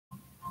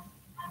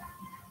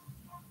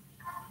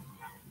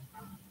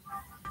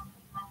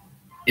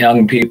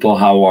Young people,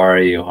 how are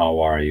you? How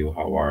are you?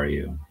 How are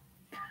you?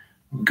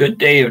 Good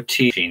day of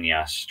teaching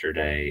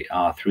yesterday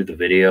through the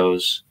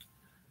videos.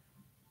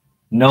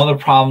 Know the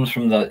problems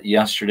from the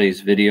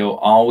yesterday's video.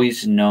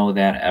 Always know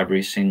that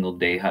every single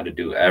day how to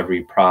do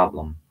every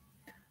problem.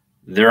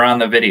 They're on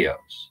the videos.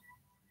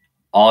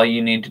 All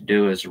you need to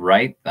do is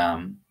write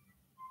them,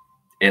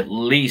 at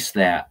least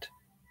that,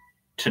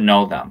 to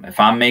know them. If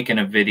I'm making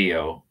a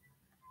video,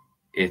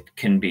 it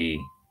can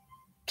be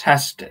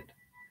tested.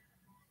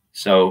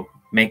 So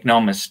make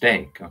no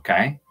mistake,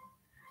 okay?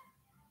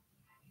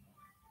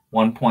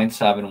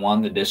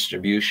 1.71, the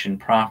distribution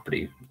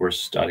property we're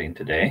studying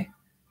today.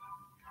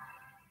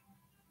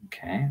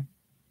 Okay,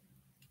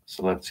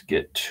 so let's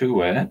get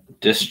to it.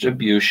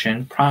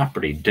 Distribution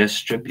property,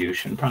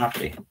 distribution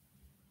property.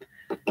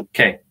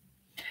 Okay,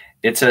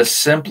 it says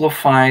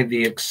simplify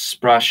the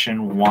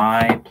expression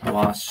y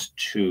plus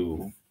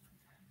 2.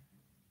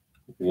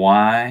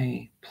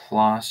 Y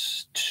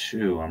plus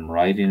 2, I'm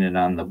writing it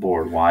on the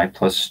board, y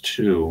plus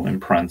 2 in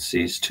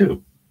parentheses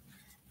 2.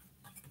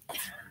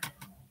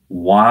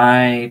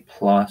 Y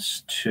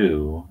plus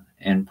 2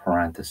 in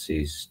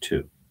parentheses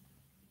 2.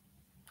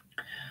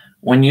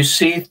 When you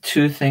see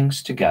two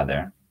things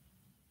together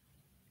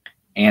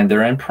and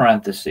they're in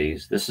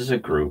parentheses, this is a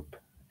group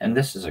and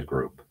this is a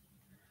group.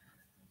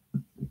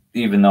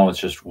 Even though it's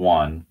just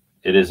one,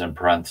 it is in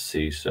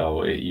parentheses,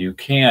 so you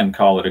can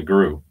call it a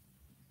group.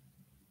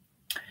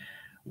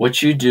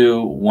 What you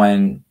do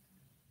when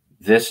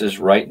this is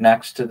right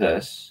next to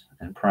this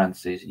in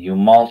parentheses, you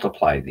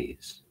multiply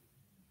these.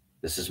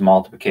 This is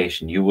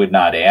multiplication. You would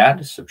not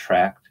add,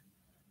 subtract,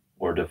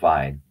 or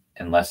divide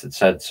unless it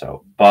said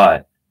so.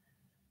 But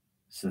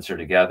since they're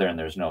together and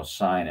there's no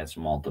sign, it's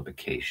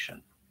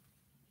multiplication.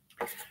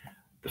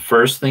 The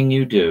first thing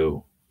you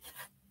do,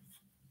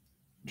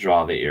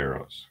 draw the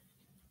arrows,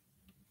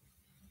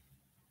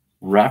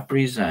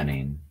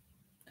 representing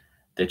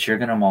that you're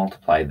going to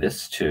multiply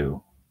this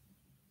 2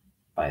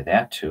 by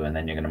that 2, and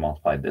then you're going to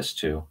multiply this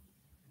 2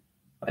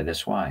 by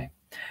this y.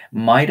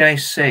 Might I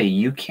say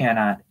you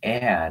cannot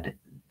add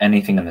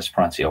anything in this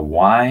parenthesis. A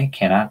y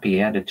cannot be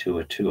added to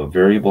a 2. A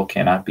variable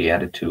cannot be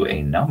added to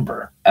a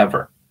number,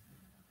 ever.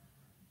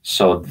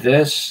 So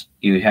this,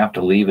 you have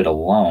to leave it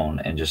alone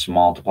and just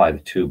multiply the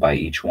 2 by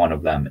each one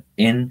of them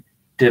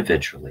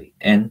individually.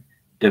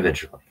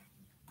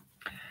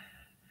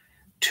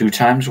 2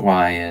 times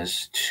y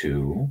is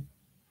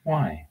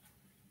 2y.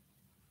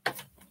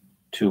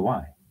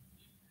 2y.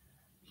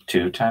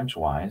 2 times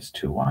y is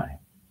 2y.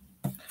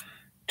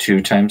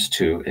 2 times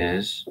 2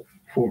 is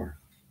 4.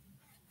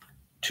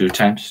 2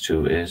 times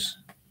 2 is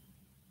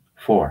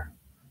 4.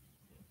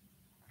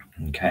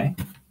 Okay?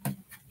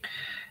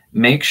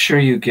 Make sure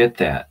you get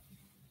that.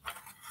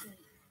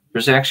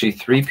 There's actually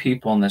 3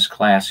 people in this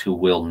class who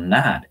will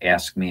not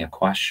ask me a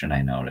question,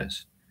 I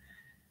noticed.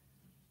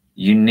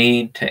 You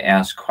need to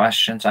ask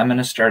questions. I'm going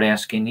to start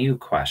asking you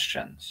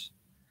questions.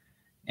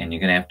 And you're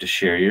going to have to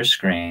share your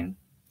screen.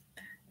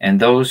 And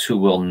those who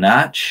will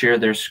not share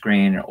their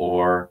screen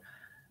or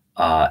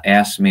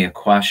ask me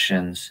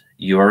questions,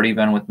 you've already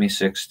been with me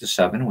 6 to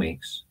 7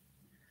 weeks.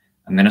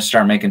 I'm going to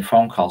start making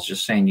phone calls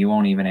just saying you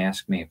won't even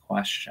ask me a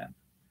question.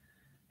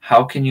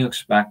 How can you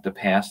expect to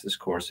pass this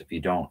course if you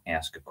don't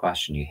ask a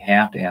question? You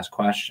have to ask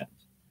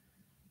questions.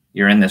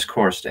 You're in this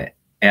course to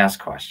ask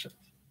questions,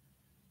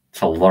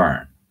 to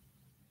learn,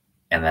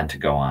 and then to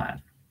go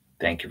on.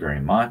 Thank you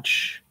very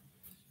much.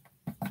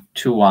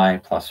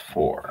 2y plus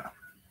 4.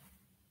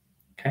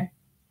 Okay.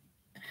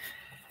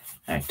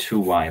 All right,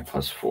 2y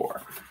plus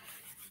 4.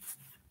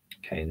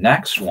 Okay,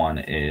 next one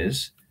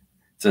is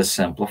to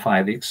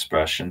simplify the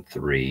expression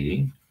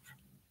 3,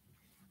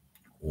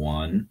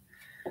 1,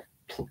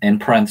 in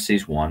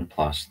parentheses 1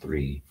 plus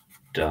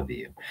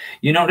 3w.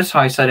 You notice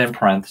how I said in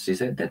parentheses?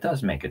 That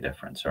does make a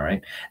difference, all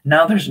right?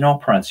 Now there's no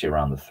parenthesis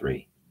around the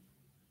 3.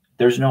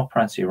 There's no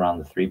parenthesis around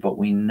the 3, but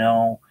we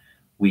know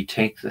we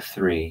take the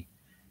 3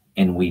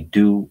 and we're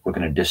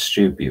going to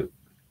distribute.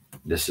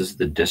 This is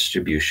the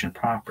distribution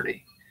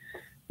property.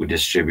 We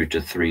distribute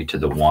the 3 to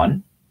the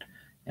 1,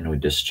 and we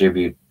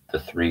distribute the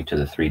 3 to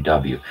the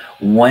 3w.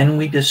 When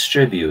we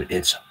distribute,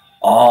 it's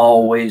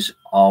always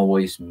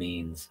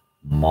means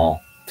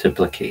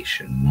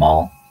multiplication.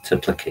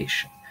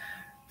 Multiplication.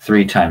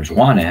 3 times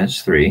 1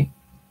 is 3.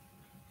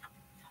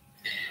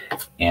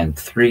 And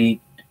 3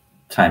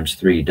 times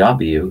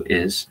 3w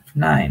is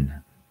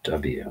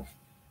 9w.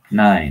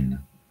 9w.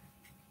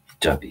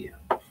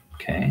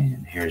 Okay,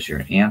 and here's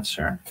your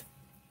answer.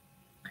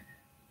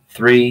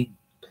 3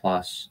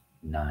 plus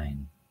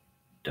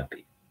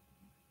 9w.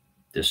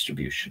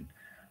 Distribution.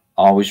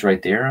 Always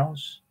write the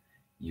arrows.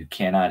 You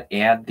cannot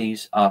add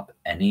these up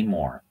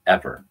anymore,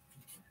 ever,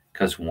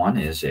 because one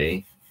has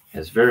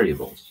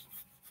variables,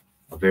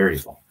 a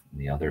variable, and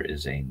the other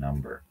is a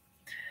number.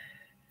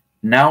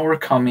 Now we're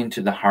coming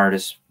to the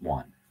hardest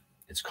one.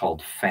 It's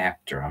called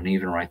factor. I'm going to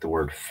even write the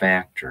word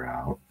factor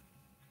out.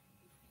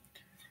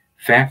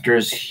 Factor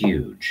is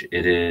huge.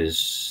 It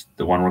is,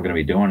 the one we're going to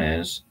be doing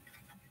is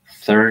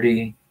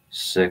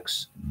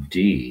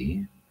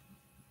 36d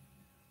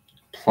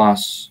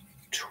plus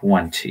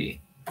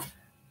 20.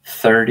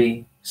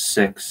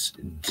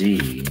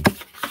 36D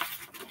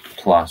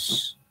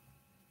plus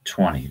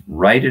 20.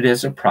 Write it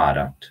as a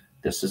product.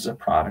 This is a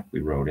product. We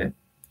wrote it.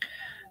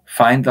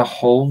 Find the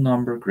whole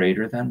number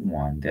greater than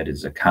 1 that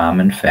is a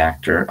common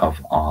factor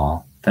of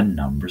all the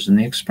numbers in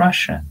the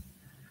expression.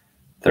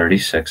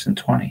 36 and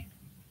 20.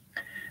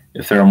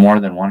 If there are more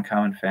than one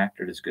common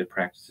factor, it is good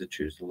practice to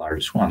choose the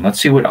largest one. Let's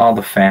see what all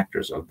the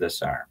factors of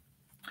this are.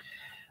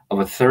 Of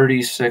a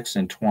 36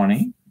 and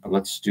 20,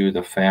 let's do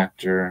the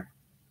factor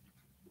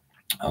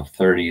of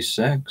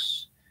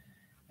 36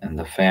 and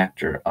the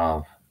factor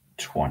of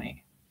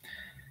 20.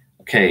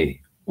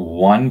 Okay,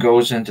 1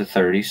 goes into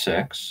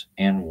 36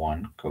 and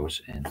 1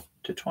 goes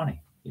into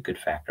 20. You could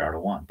factor out a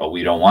 1, but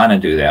we don't want to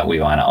do that. We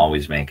want to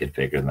always make it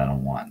bigger than a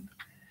 1.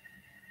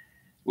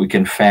 We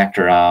can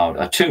factor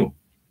out a 2.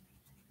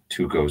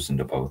 2 goes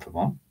into both of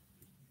them.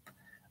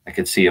 I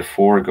could see a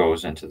 4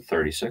 goes into the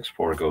 36,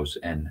 4 goes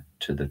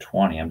into the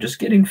 20. I'm just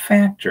getting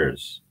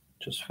factors,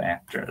 just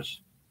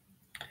factors.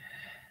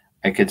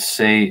 I could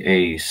say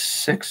a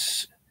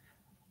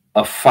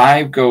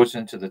 5 goes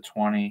into the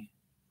 20,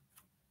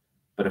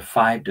 but a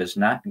 5 does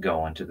not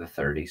go into the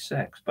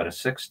 36, but a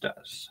 6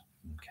 does,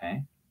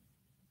 okay?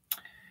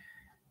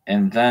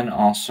 And then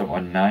also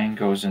a 9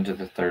 goes into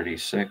the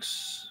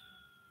 36,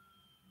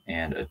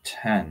 and a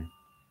 10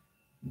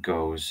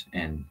 goes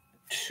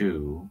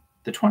into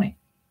the 20.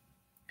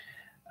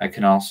 I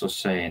can also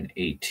say an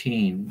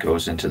 18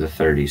 goes into the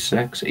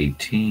 36,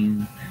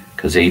 18,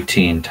 because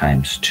 18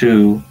 times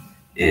 2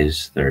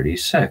 is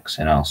 36,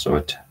 and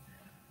also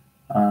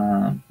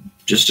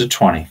just a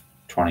 20.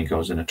 20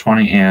 goes into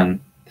 20, and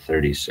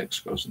 36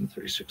 goes into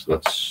 36.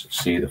 Let's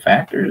see the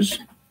factors.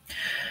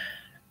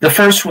 The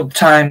first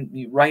time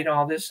you write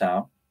all this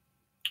out,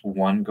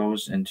 1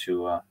 goes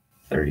into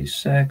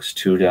 36,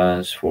 2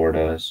 does, 4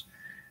 does,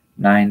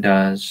 9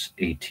 does,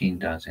 18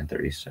 does, and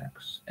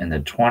 36. And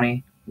then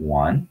 20,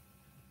 1,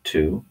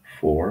 2,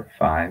 4,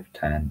 5,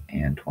 10,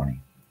 and 20.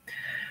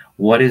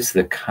 What is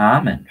the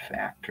common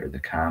factor? The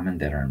common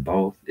that are in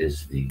both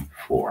is the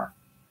 4.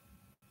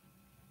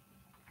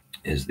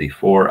 Is the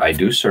 4. I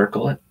do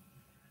circle it.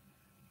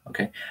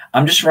 Okay.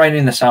 I'm just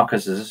writing this out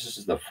because this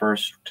is the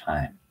first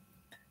time.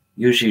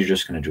 Usually you're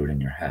just going to do it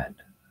in your head,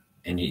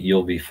 and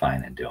you'll be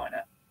fine in doing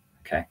it.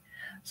 Okay.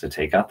 So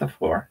take out the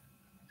 4.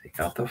 Take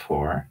out the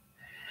 4.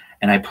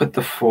 And I put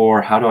the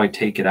 4. How do I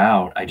take it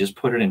out? I just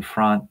put it in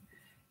front,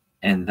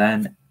 and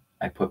then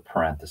I put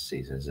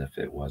parentheses as if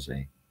it was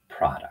a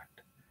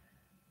product.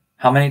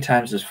 How many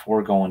times does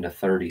 4 go into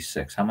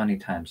 36? How many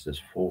times does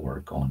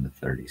 4 go into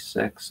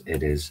 36?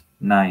 It is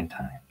 9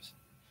 times.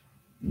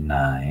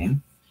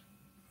 9D.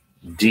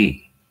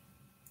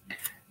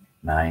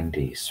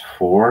 9D.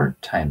 4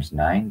 times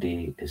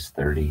 9D is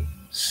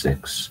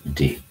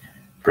 36D.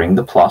 Bring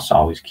the plus.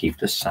 Always keep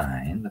the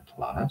sign, the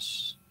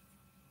plus.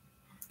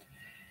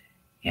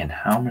 And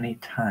how many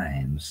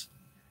times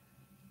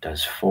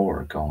does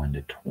 4 go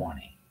into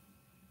 20?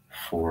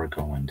 4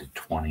 go into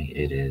 20.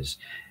 It is,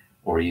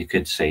 or you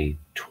could say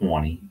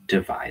 20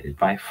 divided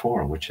by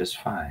 4, which is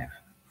 5.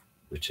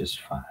 Which is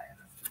 5.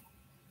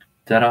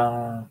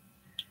 Ta-da!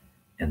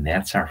 And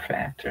that's our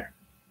factor.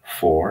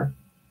 4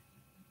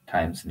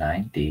 times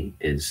 9D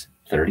is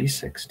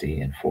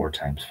 36D, and 4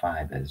 times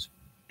 5 is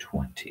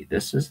 20.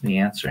 This is the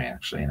answer,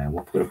 actually, and I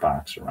will put a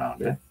box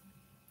around it.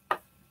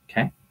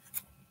 Okay?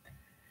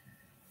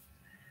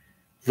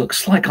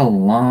 Looks like a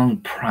long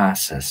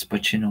process,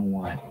 but you know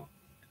what?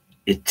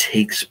 It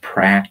takes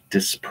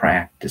practice,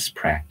 practice,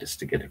 practice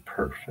to get it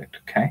perfect,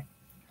 okay?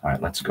 All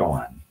right, let's go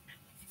on.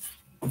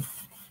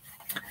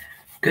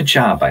 Good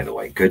job, by the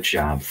way. Good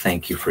job.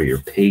 Thank you for your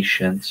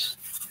patience.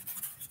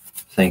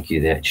 Thank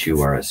you that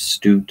you are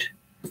astute.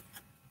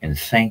 And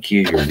thank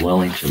you you're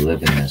willing to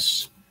live in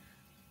this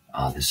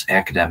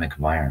academic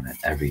environment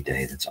every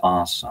day. That's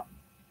awesome.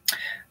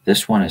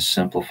 This one is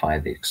simplify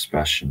the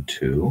expression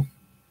 2.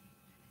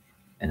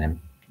 And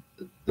then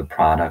the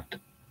product,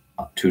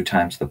 2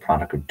 times the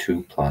product of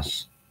 2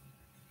 plus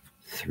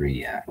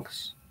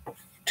 3x.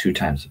 2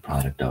 times the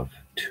product of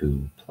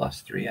 2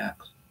 plus 3x.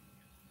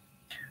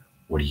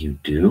 What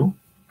do?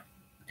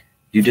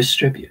 You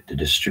distribute the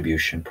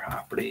distribution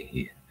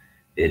property.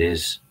 It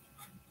is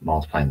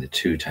multiplying the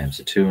 2 times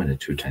the 2 and the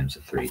 2 times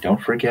the 3.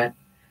 Don't forget,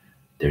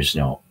 there's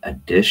no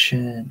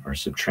addition or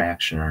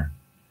subtraction or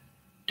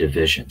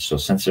division. So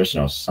since there's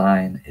no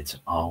sign, it's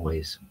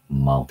always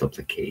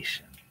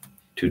multiplication.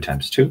 2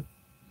 times 2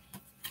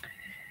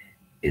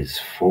 is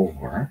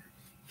 4.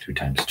 2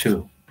 times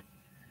 2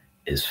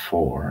 is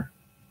 4.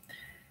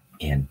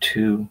 And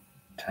 2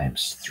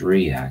 times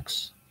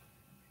 3x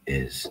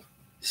is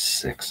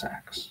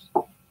 6x.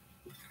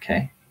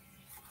 Okay?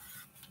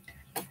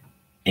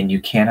 And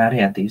you cannot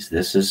add these.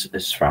 This is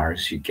as far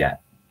as you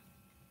get.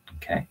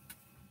 Okay?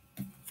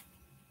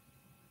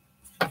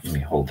 Let me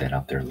hold that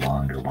up there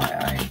longer while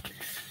I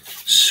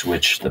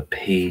switch the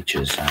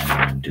pages on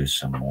here and do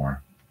some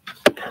more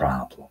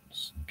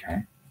problems.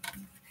 Okay?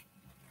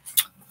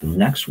 The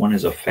next one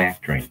is a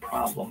factoring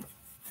problem.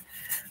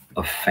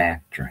 A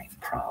factoring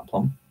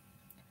problem.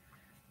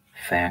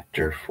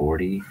 factor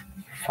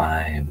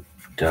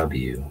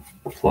 45W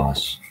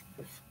plus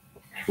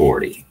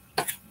 40.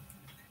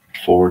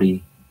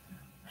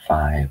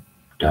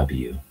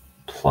 45W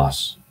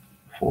plus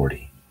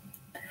 40.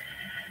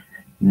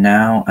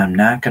 Now, I'm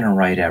not going to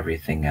write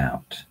everything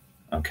out,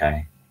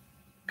 okay?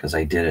 Because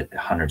I did it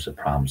hundreds of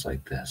problems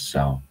like this.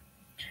 So,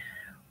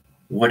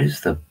 what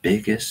is the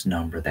biggest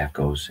number that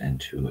goes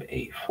into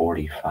a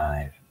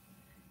 45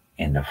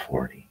 and a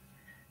 40?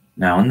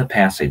 Now, in the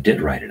past, I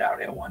did write it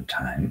out at one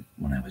time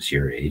when I was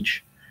your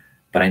age,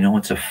 but I know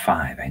it's a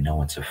 5. I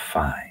know it's a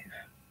 5.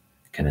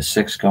 Can a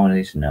 6 go in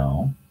these?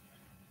 No.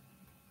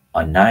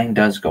 A 9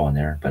 does go in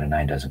there, but a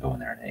 9 doesn't go in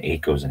there. And an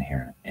 8 goes in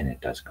here, and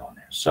it does go in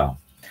there. So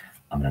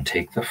I'm going to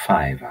take the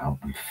 5 out.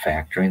 I'm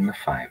factoring the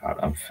 5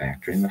 out. I'm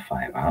factoring the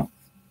 5 out.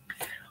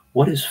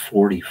 What is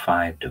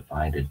 45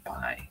 divided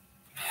by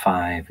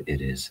 5?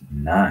 It is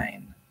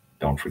 9.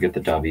 Don't forget the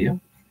W.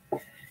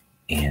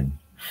 And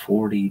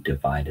 40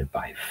 divided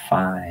by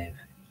 5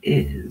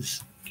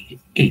 is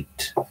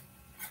 8.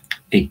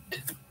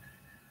 8.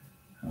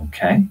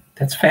 Okay,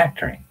 that's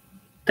factoring.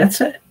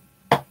 That's it.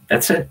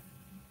 That's it.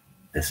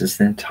 This is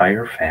the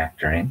entire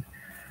factoring.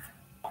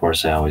 Of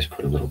course, I always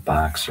put a little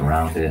box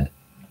around it,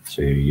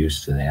 so you're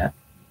used to that.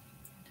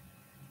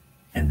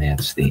 And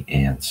that's the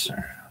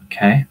answer,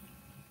 okay?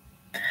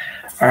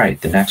 All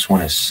right, the next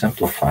one is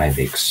simplify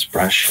the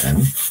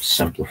expression.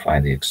 Simplify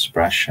the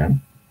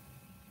expression.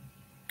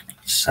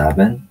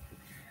 7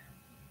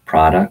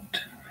 product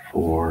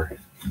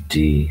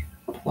 4D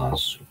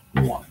plus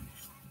 1.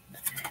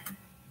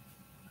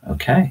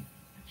 Okay,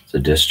 so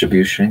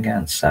distribution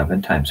again,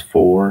 7 times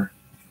 4D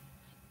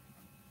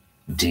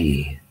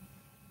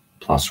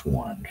plus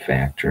 1.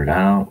 Factor it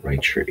out,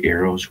 write your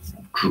arrows,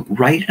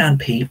 write it on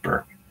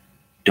paper.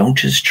 Don't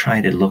just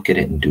try to look at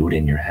it and do it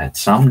in your head.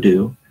 Some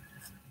do,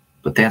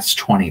 but that's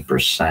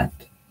 20%.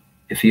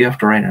 If you have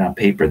to write it on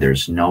paper,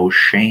 there's no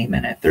shame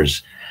in it.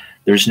 There's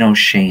no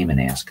shame in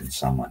asking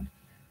someone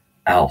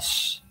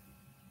else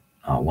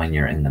when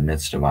you're in the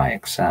midst of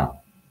IXL.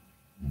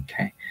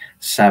 Okay,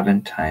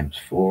 7 times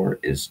 4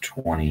 is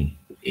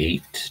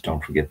 28.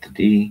 Don't forget the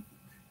D.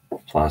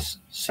 Plus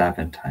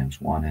 7 times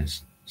 1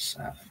 is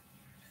 7.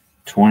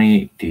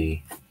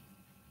 28D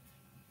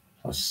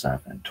plus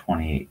 7.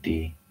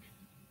 28D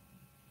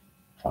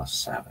plus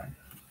 7.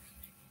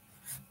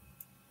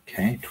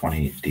 Okay,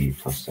 28D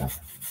plus 7.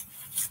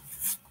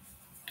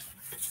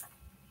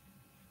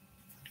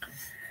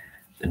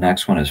 The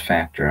next one is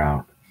factor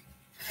out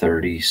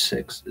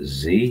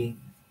 36Z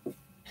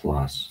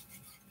plus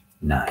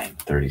 9.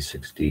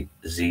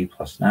 36Z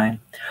plus 9.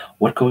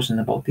 What goes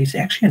into both these?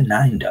 Actually, a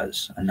 9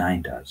 does. A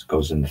 9 does.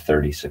 Goes into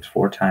 36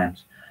 4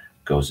 times.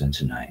 Goes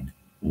into 9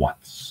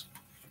 once.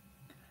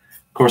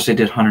 Of course, I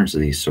did hundreds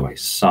of these, so I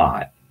saw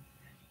it.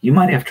 You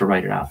might have to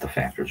write it out. The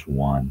factors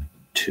 1,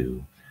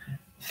 2,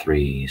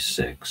 3,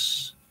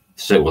 6.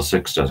 Well,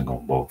 6 doesn't go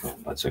in both of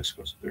them, but 6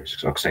 goes in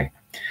 36. Okay.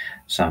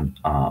 So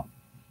I'm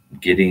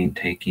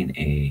taking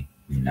a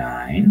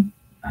 9.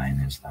 9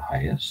 is the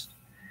highest.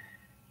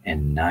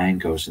 And 9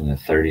 goes into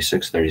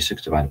 36.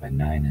 36 divided by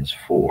 9 is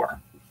 4.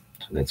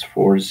 So that's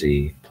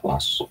 4Z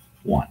plus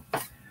 1.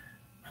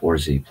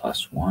 4Z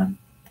plus 1.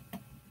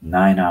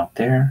 9 out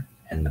there.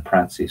 In the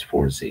parentheses,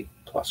 4Z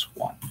plus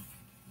 1.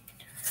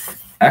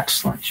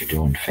 Excellent. You're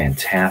doing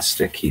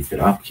fantastic. Keep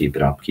it up. Keep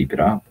it up. Keep it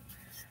up.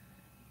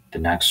 The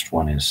next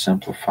one is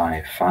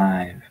simplify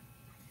 5.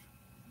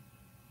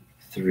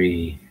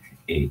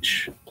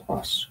 3H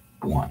plus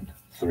 1.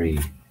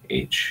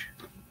 3H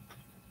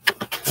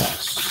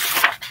plus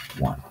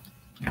 1.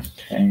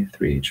 Okay,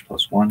 3H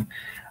plus 1.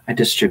 I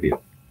distribute.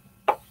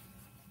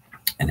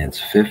 And it's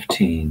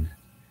 15H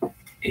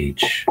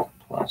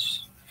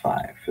plus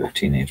 5.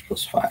 15H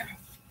plus 5.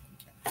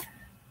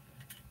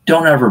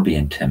 Don't ever be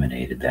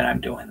intimidated that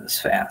I'm doing this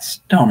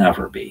fast. Don't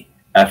ever be.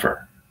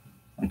 Ever.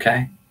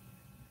 Okay?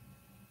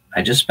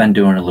 I just been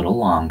doing a little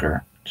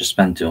longer. Just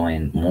been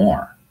doing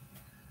more.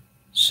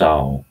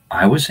 So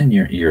I was in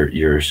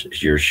your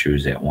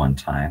shoes at one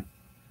time.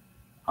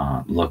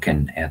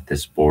 Looking at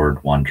this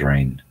board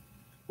wondering,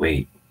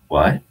 wait,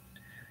 what?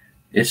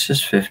 It's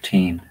just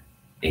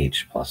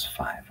 15H plus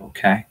 5,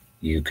 okay?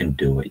 You can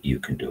do it, you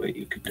can do it,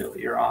 you can do it.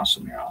 You're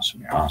awesome, you're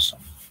awesome, you're awesome.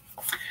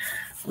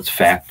 Let's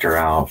factor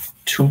out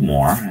 2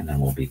 more, and then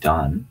we'll be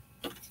done.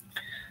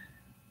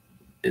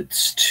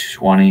 It's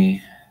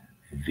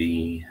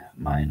 20V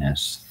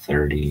minus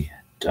 30W.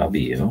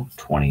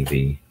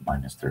 20V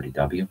minus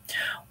 30W.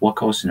 What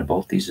goes into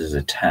both these is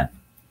a 10.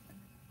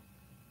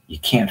 You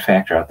can't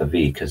factor out the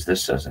V because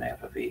this doesn't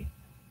have a V.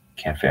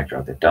 Can't factor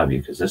out the W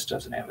because this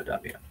doesn't have a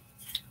W.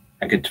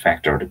 I could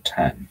factor out a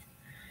 10.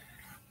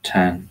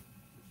 10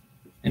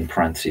 in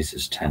parentheses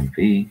is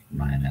 10V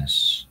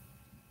minus,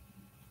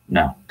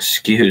 no,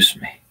 excuse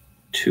me,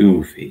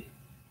 2V.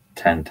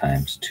 10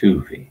 times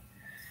 2V.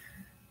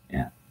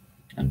 Yeah.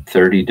 And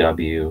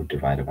 30W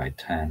divided by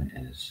 10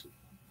 is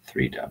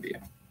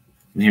 3W.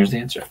 And here's the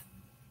answer.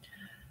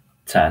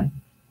 10,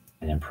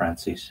 and in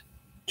parentheses,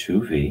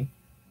 2V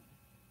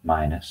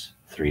minus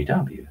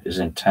 3W.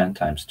 Isn't 10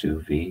 times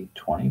 2V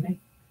 20V?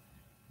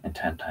 And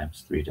 10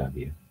 times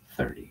 3W,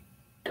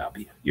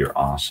 30W. You're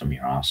awesome.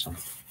 You're awesome.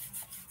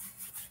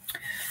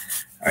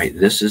 All right,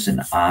 this is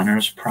an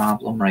honors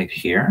problem right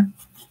here.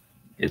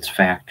 It's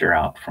factor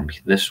out from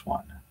this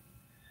one.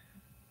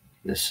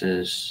 This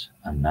is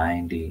a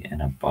 90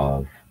 and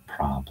above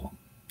problem.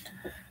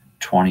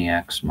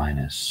 20x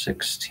minus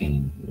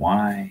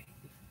 16y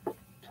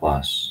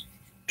plus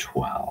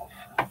 12.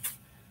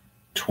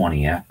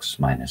 20x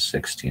minus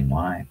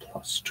 16y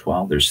plus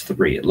 12. There's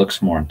 3. It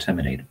looks more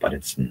intimidating, but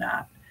it's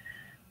not.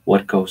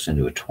 What goes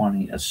into a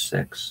 20, a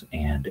 6,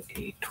 and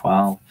a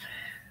 12?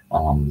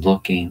 While I'm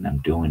looking, I'm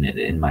doing it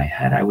in my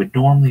head. I would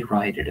normally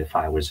write it if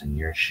I was in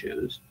your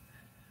shoes.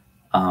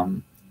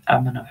 I'm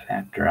going to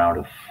factor out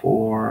a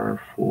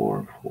 4,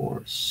 4,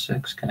 4,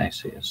 6. Can I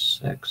say a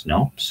 6?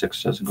 Nope,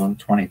 6 doesn't go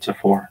into 20. It's a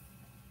 4.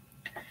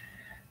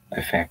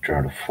 I factor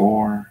out a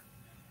 4.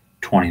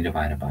 20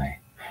 divided by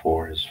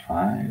 4 is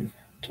 5.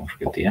 Don't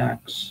forget the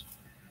x.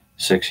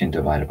 16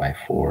 divided by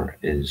 4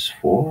 is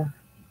 4.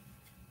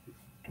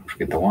 Don't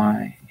forget the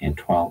y. And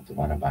 12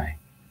 divided by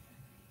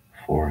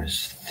 4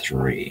 is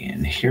 3.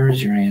 And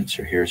here's your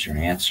answer. Here's your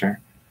answer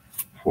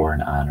for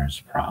an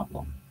honors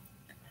problem.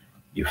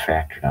 You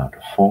factored out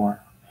a 4,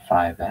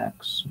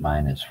 5x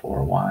minus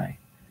 4y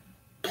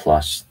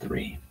plus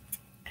 3.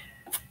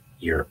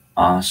 You're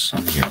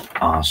awesome. You're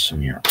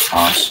awesome. You're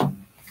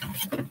awesome.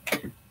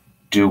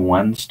 Due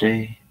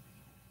Wednesday,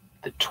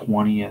 the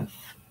 20th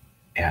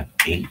at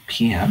 8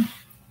 p.m.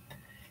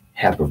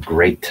 Have a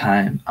great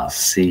time. I'll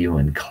see you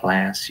in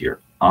class. You're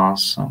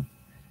awesome.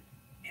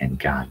 And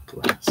God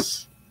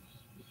bless.